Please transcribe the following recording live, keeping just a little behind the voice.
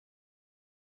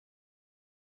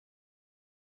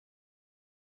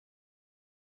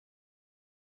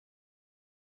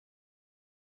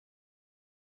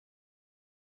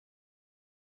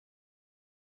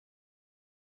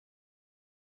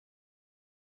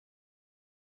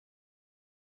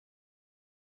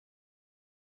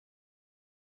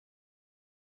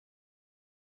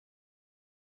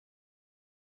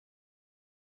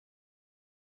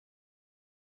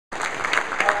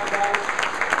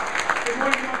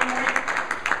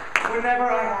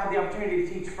whenever I have the opportunity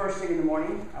to teach first thing in the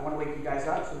morning, I want to wake you guys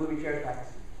up, so move your chairs back.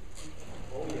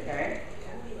 Okay?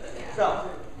 So,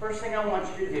 first thing I want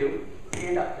you to do,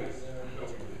 stand up, please.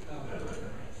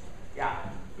 Yeah.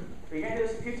 So you're going to do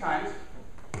this a few times.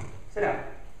 Sit down.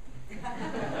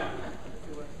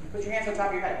 Put your hands on top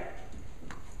of your head.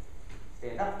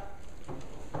 Stand up.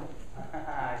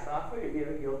 I saw it for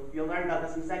you. You'll learn about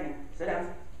this in a second. Sit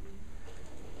down.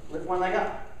 Lift one leg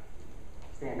up.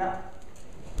 Stand up.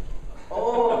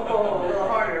 Oh, a little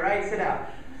harder, right? Sit down.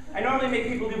 I normally make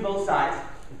people do both sides.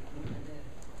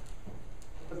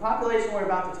 The population we're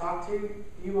about to talk to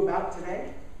you about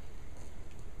today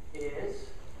is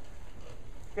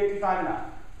 55 and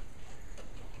up.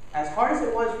 As hard as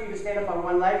it was for you to stand up on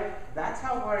one leg, that's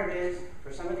how hard it is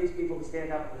for some of these people to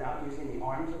stand up without using the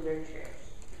arms of their chairs.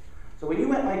 So when you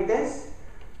went like this,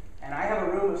 and I have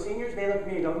a room of seniors, they look at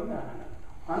me and go, no,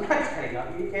 I'm not getting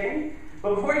up. Are you kidding?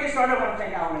 But before you get started, I want to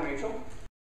thank Alan and Rachel.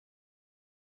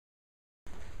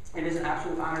 It is an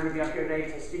absolute honor to be up here today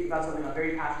to speak about something I'm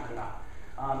very passionate about.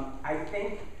 I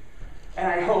think, and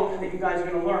I hope that you guys are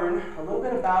going to learn a little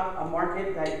bit about a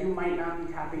market that you might not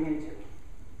be tapping into.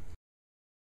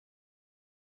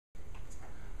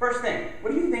 First thing,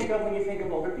 what do you think of when you think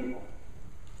of older people?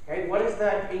 Okay, what is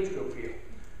that age group for you?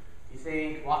 You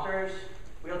think walkers,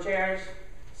 wheelchairs,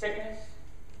 sickness?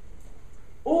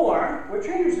 Or we're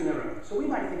trainers in the room, so we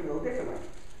might think a little differently.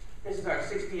 This is our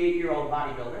 68-year-old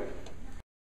bodybuilder.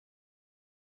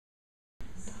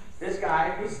 This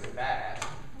guy, he's the badass.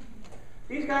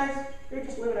 These guys, they're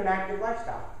just living an active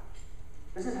lifestyle.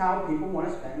 This is how people want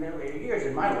to spend their later years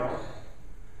in my world.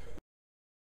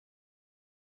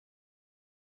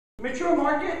 Mature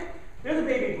market, they're the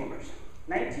baby boomers,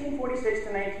 1946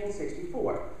 to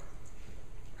 1964.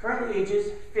 Currently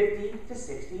ages 50 to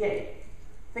 68.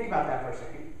 Think about that for a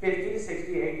second. 50 to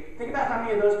 68. Think about how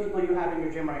many of those people you have in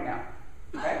your gym right now.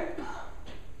 Okay?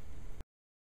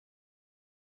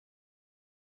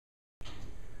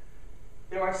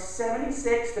 There are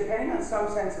 76, depending on some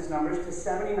census numbers, to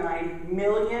 79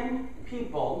 million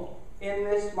people in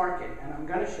this market. And I'm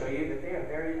going to show you that they are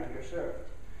very underserved.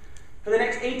 For the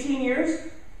next 18 years,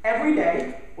 every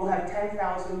day, we'll have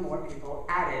 10,000 more people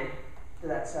added to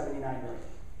that 79 million.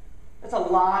 That's a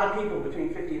lot of people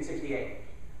between 50 and 68.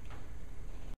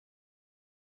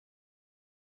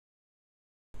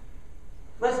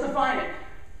 Let's define it.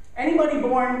 Anybody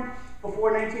born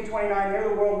before 1929, they're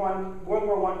the World War I, World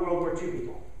War II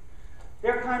people.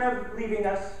 They're kind of leaving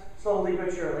us slowly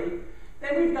but surely.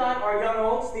 Then we've got our young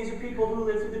olds. These are people who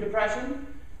lived through the Depression.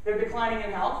 They're declining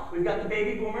in health. We've got the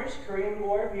baby boomers, Korean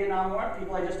War, Vietnam War,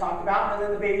 people I just talked about, and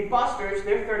then the baby busters,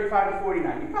 they're 35 to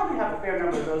 49. You probably have a fair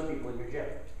number of those people in your gym.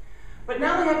 But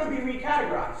now they have to be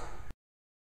recategorized.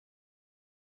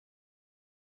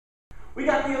 We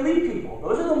got the elite people.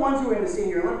 Those are the ones who are in the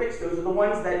Senior Olympics. Those are the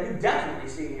ones that you definitely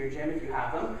see in your gym if you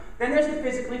have them. Then there's the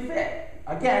physically fit.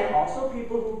 Again, also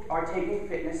people who are taking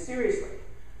fitness seriously.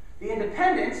 The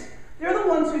independents, they're the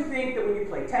ones who think that when you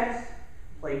play tennis,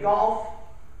 play golf,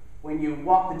 when you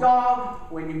walk the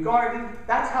dog, when you garden,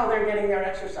 that's how they're getting their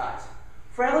exercise.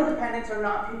 Frail independents are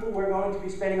not people we're going to be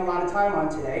spending a lot of time on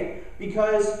today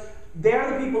because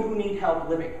they're the people who need help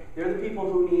living. They're the people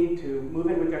who need to move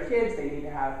in with their kids. They need to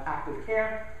have active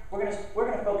care. We're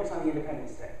gonna focus on the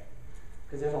independents today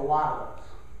because there's a lot of those.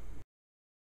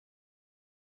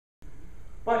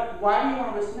 But why do you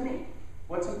want to listen to me?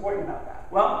 What's important about that?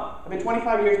 Well, I've been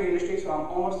 25 years in the industry, so I'm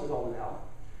almost as old as hell.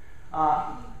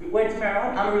 Went to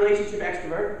Maryland. I'm a relationship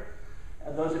extrovert,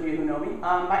 those of you who know me.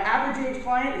 My average age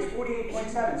client is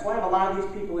 48.7, so I have a lot of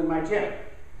these people in my gym.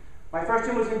 My first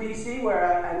gym was in DC,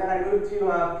 and then I moved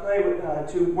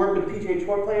to work with PGA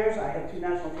Tour players. I had 2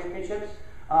 national championships,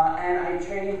 and I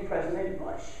trained President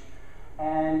Bush.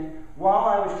 And while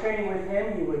I was training with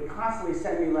him, he would constantly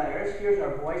send me letters. Here's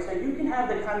our boy. So you can have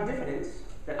the confidence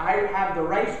that I have the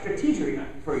right strategy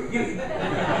for you.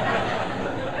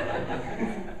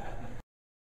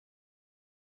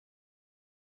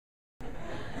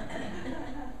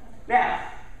 Now,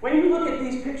 when you look at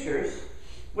these pictures,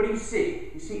 what do you see?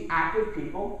 You see active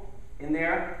people in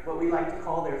their, what we like to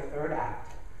call their third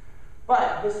act.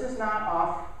 But this is not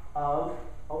off of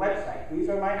a website. These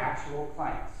are my actual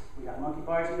clients. We got monkey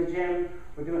bars in the gym.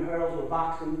 We're doing hurdles, we're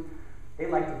boxing. They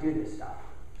like to do this stuff.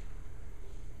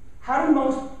 How do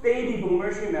most baby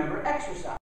boomers remember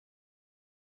exercise?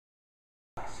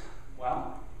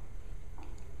 Well,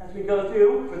 as we go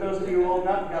through, for those of you who are old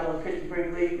enough, we've got little Christy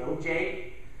Brinkley, little Jake,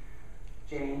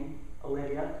 Jane,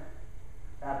 Olivia,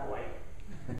 that boy,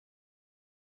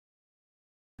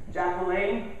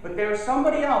 Jacqueline, but there was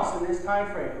somebody else in this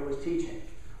time frame who was teaching,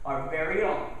 our very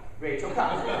own Rachel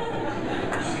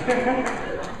Cosgrove.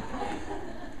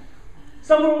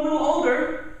 Some are a little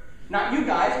older, not you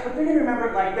guys, but they're going to remember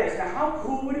it like this. Now, how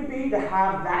cool would it be to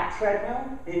have that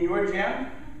treadmill in your gym?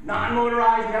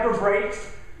 Non-motorized, never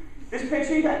breaks. This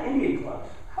picture, you got Indian clubs.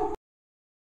 How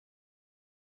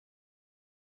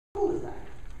cool is that?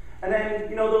 And then,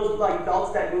 you know those like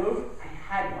belts that move? I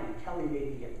had one, and Kelly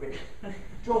made me get rid of it.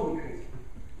 Drove me crazy.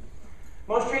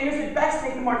 Most trainers at best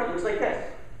think the market looks like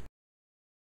this.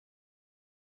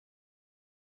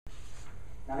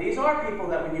 Now these are people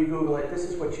that when you Google it, this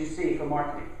is what you see for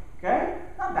marketing. Okay?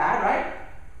 Not bad, right?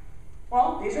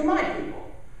 Well, these are my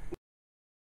people.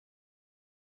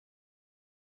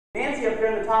 Nancy up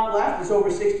there in the top left is over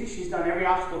 60. She's done every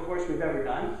obstacle course we've ever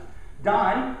done.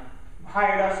 Don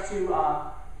hired us to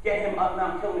get him up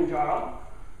Mount Kilimanjaro.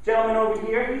 Gentleman over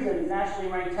here, he's a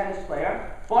nationally ranked tennis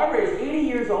player. Barbara is 80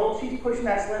 years old. She's pushing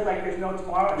that sled like there's no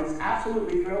tomorrow and is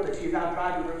absolutely thrilled that she's out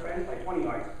driving her friends by 20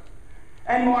 yards.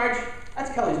 And Marge,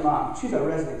 that's Kelly's mom. She's a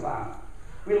resident clown.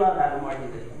 We love having Marge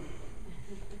in business.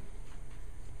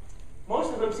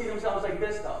 Most of them see themselves like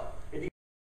this, though. If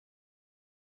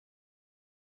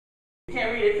you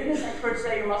can't read it, fitness experts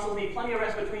say your muscles need plenty of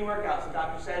rest between workouts. The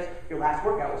doctor says your last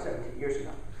workout was 17 years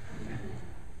ago.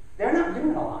 They're not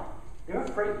doing a lot. They're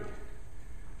afraid.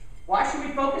 Why should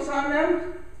we focus on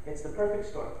them? It's the perfect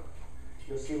story.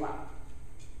 You'll see why.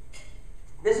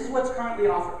 This is what's currently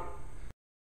offered.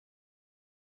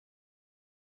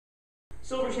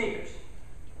 Silver sneakers.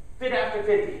 Fit after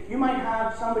 50. You might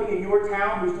have somebody in your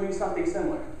town who's doing something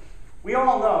similar. We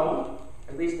all know,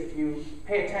 at least if you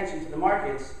pay attention to the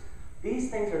markets,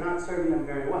 these things are not serving them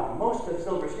very well. Most of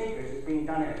silver sneakers is being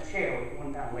done in a chair with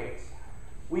 1-pound weights.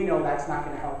 We know that's not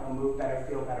going to help them move better,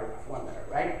 feel better, perform better,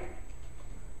 right?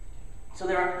 So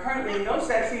there are currently no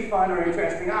sexy, fun, or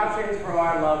interesting options for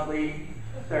our lovely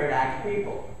third act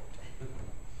people.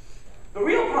 The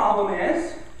real problem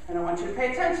is, and I want you to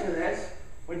pay attention to this,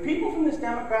 when people from this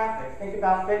demographic think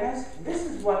about fitness, this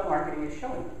is what marketing is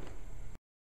showing them.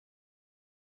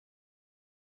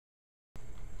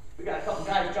 We got a couple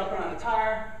guys jumping on a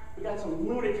tire. We got some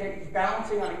lunatic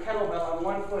bouncing on a kettlebell on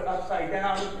one foot upside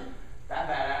down. That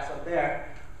badass up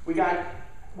there. We got,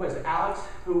 what is it, Alex,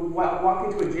 who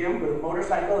walked into a gym with a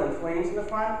motorcycle and flames in the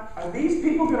front. Are these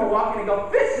people going to walk in and go,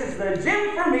 this is the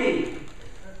gym for me?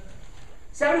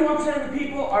 71% of the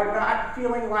people are not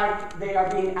feeling like they are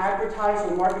being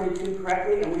advertised or marketed to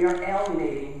correctly, and we are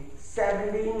alienating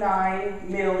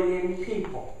 79 million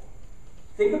people.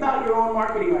 Think about your own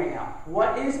marketing right now.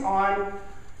 What is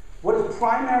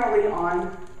primarily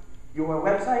on your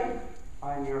website,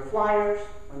 on your flyers,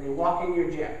 when they walk in your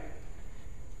gym?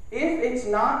 If it's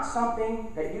not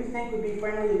something that you think would be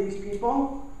friendly to these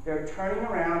people, they're turning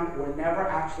around or never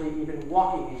actually even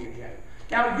walking in your gym.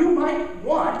 Now, you might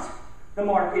want the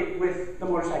market with the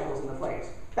motorcycles and the flames.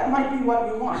 That might be what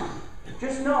you want.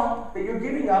 Just know that you're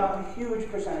giving up a huge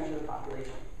percentage of the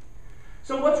population.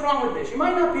 So what's wrong with this? You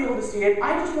might not be able to see it.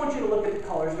 I just want you to look at the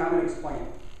colors and I'm going to explain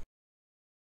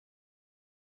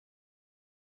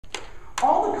it.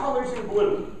 All the colors in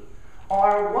blue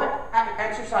are what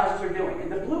exercises are doing. And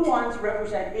the blue ones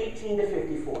represent 18 to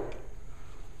 54.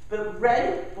 The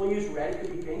red, we'll use red, it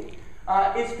could be pink,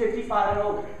 is 55 and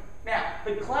older. Now,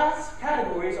 the class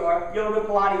categories are yoga,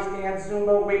 Pilates, dance,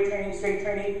 Zumba, weight training, strength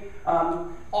training,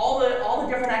 all the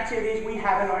different activities we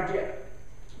have in our gym.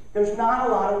 There's not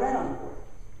a lot of red on the board.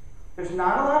 There's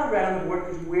not a lot of red on the board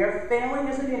because we're failing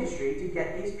as an industry to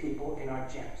get these people in our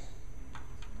gyms.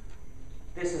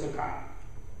 This is a crime.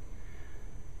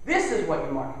 This is what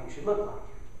your marketing should look like.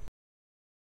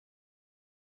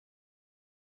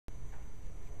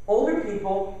 Older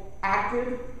people,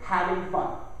 active, having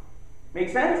fun. Make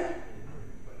sense?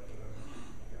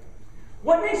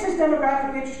 What makes this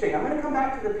demographic interesting? I'm going to come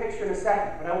back to the picture in a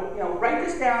second, but write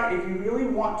this down if you really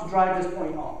want to drive this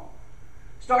point home.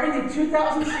 Starting in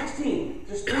 2016,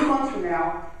 just 3 months from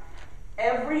now,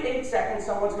 every 8 seconds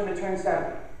someone's going to turn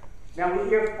 70. Now we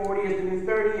hear 40 is the new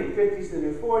 30 and 50 is the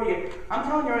new 40. I'm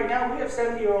telling you right now, we have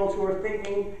 70-year-olds who are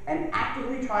thinking and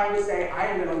actively trying to say, I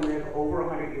am going to live over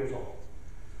 100 years old.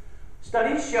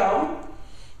 Studies show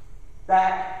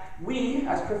that we,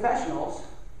 as professionals,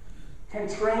 can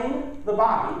train the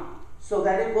body so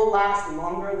that it will last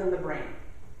longer than the brain.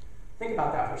 Think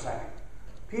about that for a second.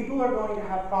 People are going to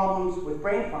have problems with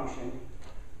brain function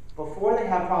before they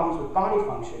have problems with body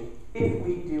function if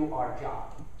we do our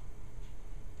job.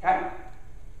 Okay?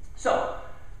 So,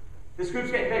 this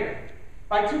group's getting bigger.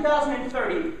 By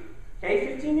 2030, okay,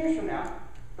 15 years from now,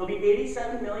 there'll be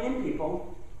 87 million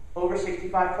people over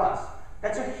 65 plus.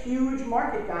 That's a huge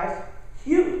market, guys.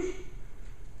 Huge.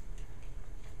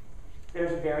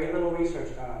 There's very little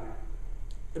research done on that.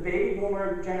 The baby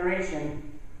boomer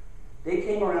generation, they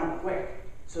came around quick.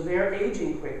 So they're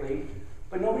aging quickly,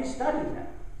 but nobody's studying them.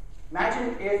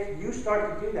 Imagine if you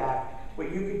start to do that,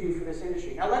 what you could do for this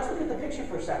industry. Now let's look at the picture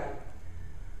for a second.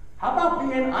 How about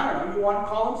being, I don't know, you want to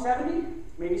call them 70,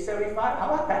 maybe 75?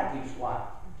 How about that deep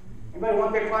squat? Anybody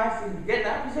want their clients to get in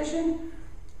that position?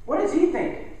 What is he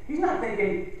thinking? He's not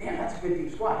thinking, damn, that's a good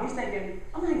deep squat. He's thinking,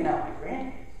 I'm hanging out with my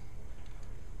grandkids.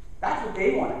 That's what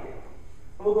they want to do.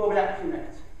 And we'll go over that in a few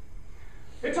minutes.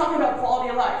 They're talking about quality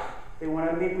of life. They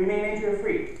want to remain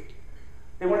injury-free.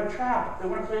 They want to travel. They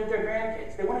want to play with their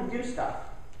grandkids. They want to do stuff.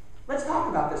 Let's talk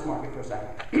about this market for a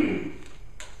second.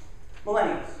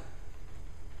 Millennials,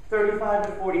 35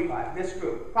 to 45, this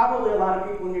group. Probably a lot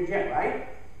of people in your gym, right?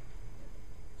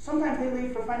 Sometimes they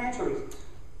leave for financial reasons.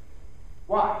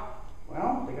 Why?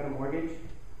 Well, they got a mortgage,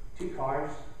 2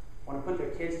 cars, want to put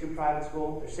their kids through private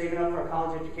school, they're saving up for a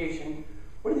college education.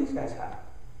 What do these guys have?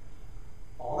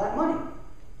 All that money,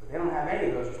 but they don't have any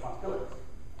of those responsibilities.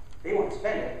 They want to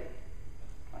spend it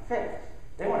on fitness.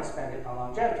 They want to spend it on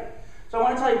longevity. So I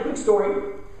want to tell you a quick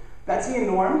story. Betsy and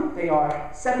Norm, they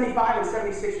are 75 and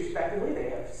 76 respectively. They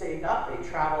have saved up, they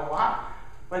travel a lot,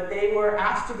 but they were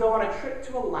asked to go on a trip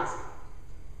to Alaska.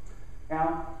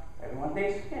 Now, everyone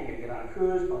thinks, yeah, you're going to get on a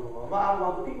cruise, blah, blah, blah, blah.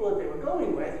 Well, the people that they were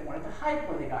going with wanted to hike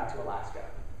when they got to Alaska.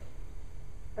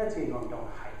 Betsy and Norm don't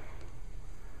hike.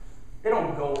 They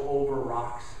don't go over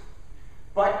rocks.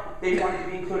 But they wanted to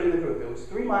be included in the group. It was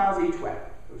 3 miles each way.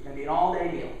 It was going to be an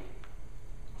all-day deal.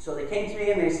 So they came to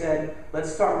me and they said,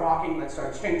 let's start walking, let's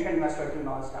start strength training, let's start doing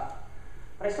all this stuff.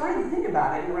 But I started to think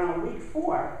about it around week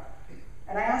 4,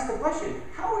 and I asked the question,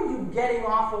 how are you getting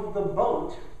off of the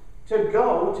boat to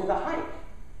go to the hike?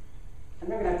 And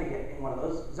they're going to have to get in one of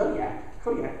those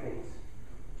Kodiak things.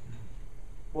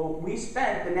 Well, we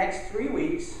spent the next 3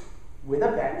 weeks with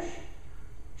a bench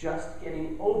just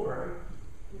getting over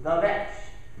the bench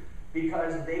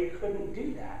because they couldn't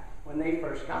do that when they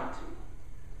first got to me.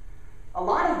 A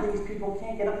lot of these people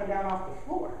can't get up and down off the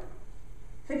floor.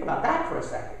 Think about that for a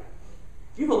second.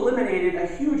 You've eliminated a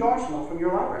huge arsenal from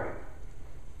your library.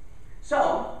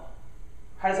 So,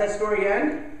 how does that story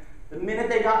end? The minute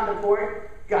they got into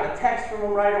port, got a text from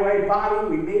them right away, Bobby,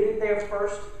 we made it there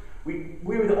first. We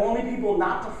were the only people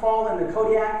not to fall in the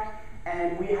Kodiak,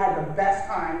 and we had the best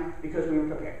time because we were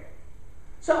prepared.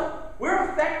 So, we're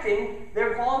affecting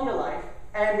their quality of life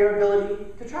and their ability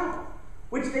to travel,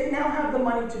 which they now have the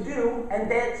money to do,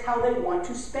 and that's how they want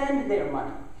to spend their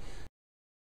money.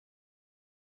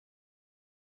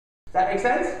 Does that make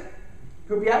sense?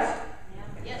 Group yes? Yeah.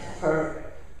 Yes.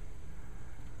 Perfect.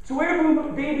 So where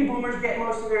do baby boomers get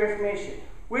most of their information?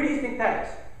 Where do you think that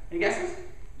is? Any guesses?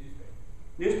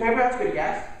 Newspaper, that's a good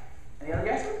guess. Any other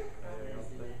guesses?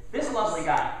 This lovely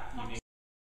guy.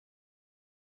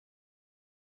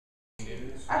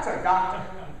 That's our doctor.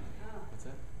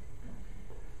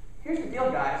 Here's the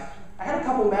deal, guys. I had a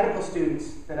couple medical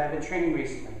students that I've been training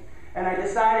recently, and I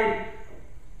decided,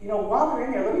 you know, while they're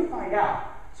in there, let me find out.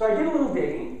 So I did a little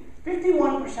digging.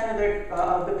 51%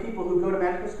 of the people who go to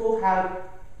medical school have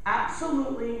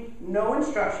absolutely no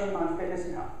instruction on fitness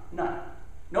and health. None.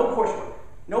 No coursework.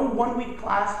 No 1-week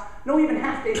class. No even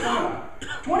half-day seminar.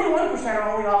 21%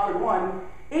 are only offered one.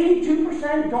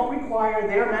 82% don't require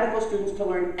their medical students to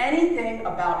learn anything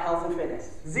about health and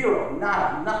fitness. Zero.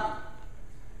 Nada. Nothing.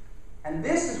 And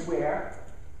this is where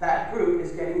that group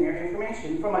is getting their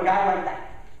information from a guy like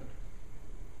that.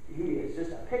 He is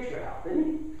just a picture of health, isn't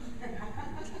he?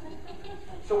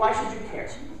 So why should you care?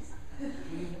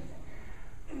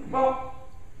 Well,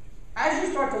 as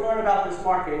you start to learn about this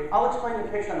market, I'll explain the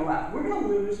picture on the left. We're going to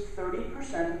lose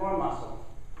 30% of our muscle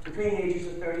between the ages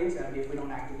of 30 and 70 if we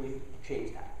don't actively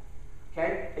change that.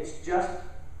 Okay? It's just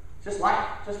life,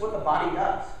 just what the body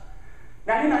does.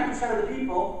 99% of the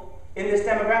people in this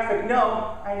demographic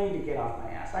know, I need to get off my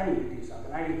ass. I need to do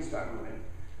something. I need to start moving.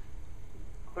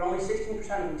 But only 16% of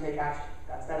them take action.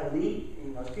 That's that elite,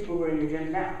 and those people who are in your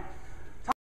gym now.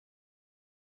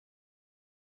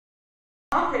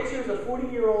 Top picture is a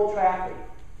 40-year-old triathlete.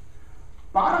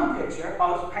 Bottom picture,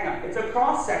 oh, hang on, it's a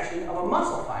cross-section of a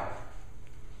muscle fiber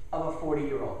of a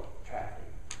 40-year-old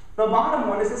triathlete. The bottom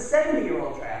one is a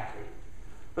 70-year-old triathlete.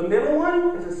 The middle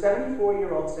one is a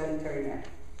 74-year-old sedentary man.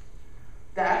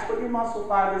 That's what your muscle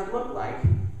fibers look like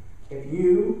if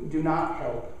you do not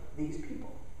help these people.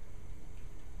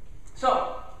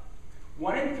 So,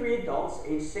 1 in 3 adults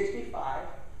age 65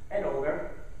 and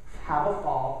older have a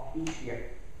fall each year.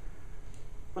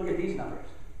 Look at these numbers.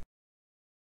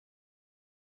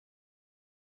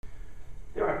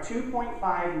 There are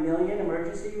 2.5 million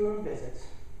emergency room visits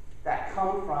that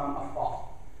come from a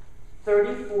fall.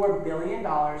 $34 billion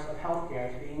of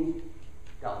healthcare is being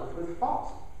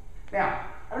falls. Now,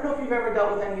 I don't know if you've ever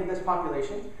dealt with any of this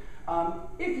population.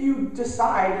 If you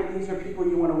decide that these are people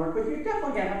you want to work with, you're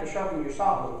definitely going to have to sharpen your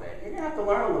saw a little bit. You're going to have to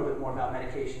learn a little bit more about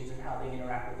medications and how they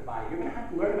interact with the body. You're going to have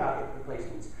to learn about hip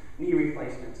replacements, knee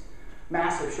replacements,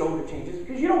 massive shoulder changes,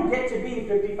 because you don't get to be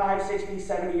 55, 60,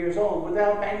 70 years old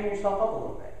without banging yourself up a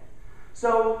little bit.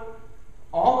 So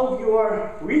all of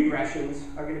your regressions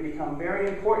are going to become very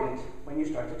important when you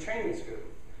start to train this group.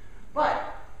 But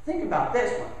think about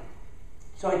this one.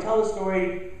 So I tell the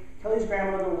story, Kelly's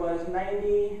grandmother was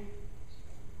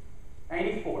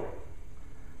 94.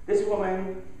 This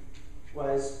woman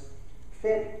was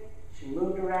fit, she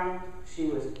moved around, she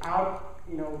was out,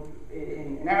 you know,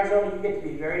 in Arizona you get to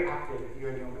be very active if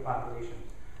you're in the older population.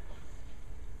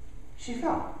 She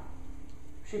fell.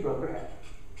 She broke her hip.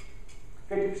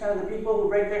 50% of the people who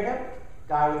break their hip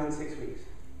die within 6 weeks.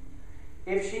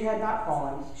 If she had not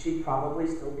fallen, she'd probably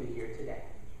still be here today,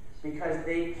 because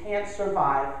they can't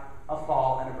survive a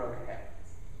fall and a broken hip.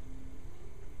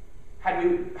 Had we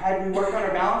worked on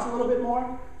her balance a little bit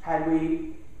more, had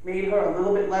we made her a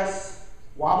little bit less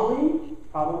wobbly,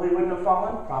 probably wouldn't have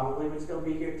fallen, probably would still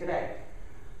be here today.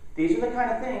 These are the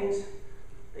kind of things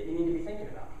that you need to be thinking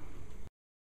about.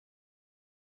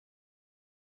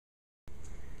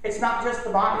 It's not just the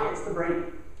body, it's the brain.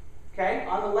 Okay?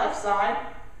 On the left side,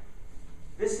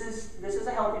 this is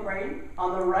a healthy brain.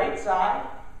 On the right side,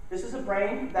 this is a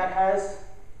brain that has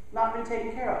not been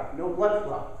taken care of. No blood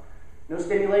flow, no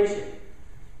stimulation.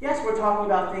 Yes, we're talking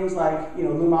about things like, you know,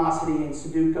 Lumosity and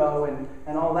Sudoku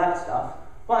and all that stuff,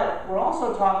 but we're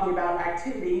also talking about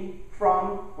activity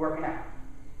from working out.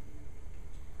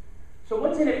 So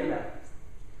what's in it for them?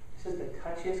 This is the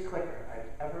touchiest clicker I've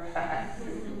ever had.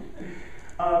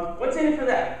 What's in it for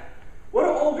them? What do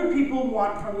older people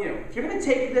want from you? If you're going to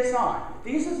take this on,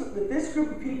 if this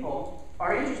group of people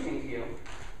are interesting to you,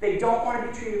 they don't want to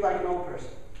be treated like an old person.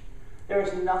 There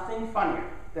is nothing funnier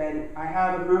than I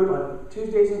have a group on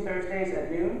Tuesdays and Thursdays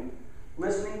at noon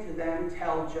listening to them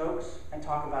tell jokes and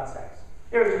talk about sex.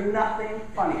 There is nothing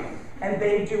funnier. And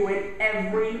they do it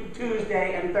every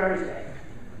Tuesday and Thursday.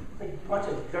 It's like a bunch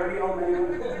of dirty old men and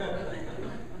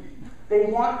women. They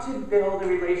want to build a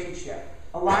relationship.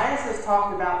 Elias has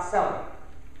talked about selling.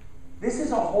 This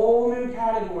is a whole new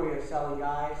category of selling,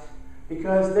 guys,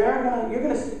 because you're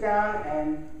going to sit down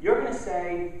and you're going to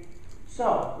say,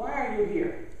 so, why are you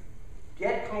here?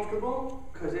 Get comfortable,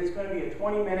 because it's going to be a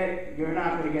 20-minute, you're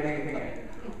not going to get anything in.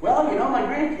 Well, you know, my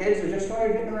grandkids have just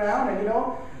started getting around, and, you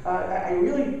know, I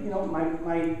really, you know,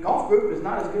 my golf group is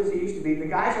not as good as it used to be. The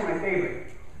guys are my favorite.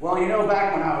 Well, you know,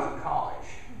 back when I was in college,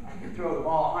 I could throw the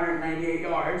ball 198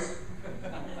 yards.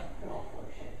 They're all full of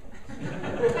shit.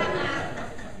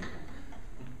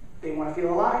 They want to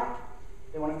feel alive.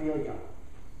 They want to feel young.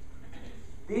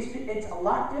 It's a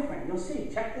lot different. You'll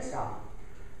see. Check this out.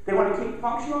 They want to keep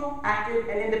functional, active,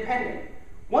 and independent.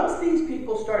 Once these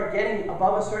people start getting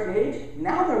above a certain age,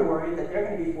 now they're worried that they're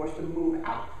going to be forced to move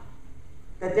out.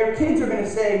 That their kids are going to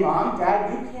say, Mom,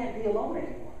 Dad, you can't be alone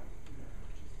anymore.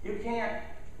 You can't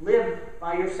live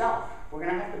by yourself. We're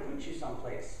going to have to put you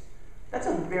someplace. That's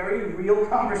a very real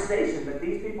conversation that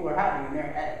these people are having in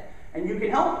their head. And you can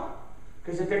help them.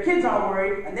 Because if their kids aren't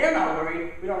worried, and they're not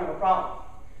worried, we don't have a problem.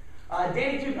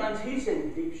 Danny Two Guns, he's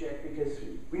in deep shit because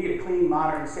we need a clean,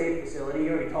 modern, safe facility. He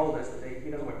already told us that he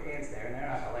doesn't wear pants there, and they're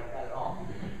not going to like that at all.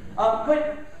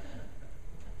 But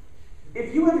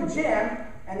if you have a gym,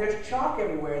 and there's chalk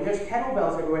everywhere, and there's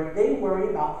kettlebells everywhere, they worry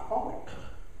about falling.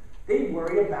 They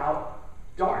worry about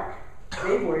dark.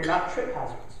 They worry about trip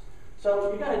hazards.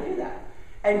 So you got to do that.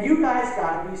 And you guys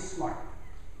got to be smart.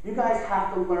 You guys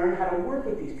have to learn how to work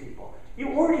with these people.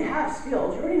 You already have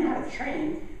skills. You already know how to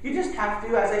train. You just have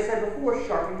to, as I said before,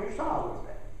 sharpen your saw a little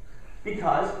bit.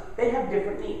 Because they have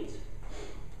different needs.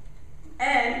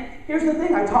 And here's the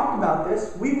thing. I talked about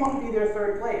this. We want to be their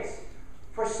third place.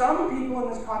 For some people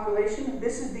in this population,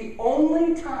 this is the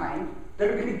only time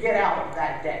they're going to get out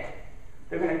that day.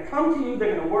 They're going to come to you,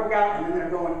 they're going to work out, and then they're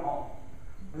going home.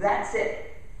 That's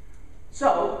it.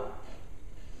 So,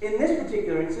 in this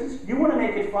particular instance, you want to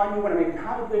make it fun, you want to make them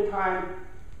have a good time,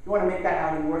 you want to make that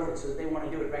outing worth it so that they want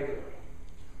to do it regularly.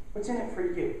 What's in it for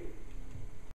you?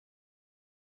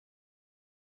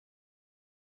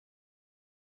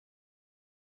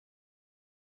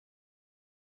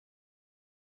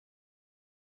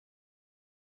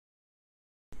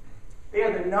 They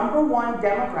are the #1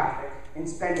 demographic in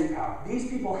spending power. These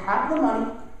people have the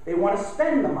money, they want to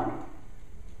spend the money.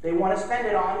 They want to spend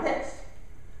it on this.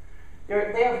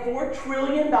 They have $4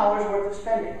 trillion worth of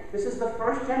spending. This is the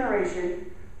first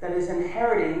generation that is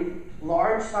inheriting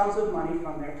large sums of money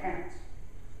from their parents.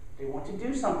 They want to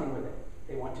do something with it.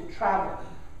 They want to travel.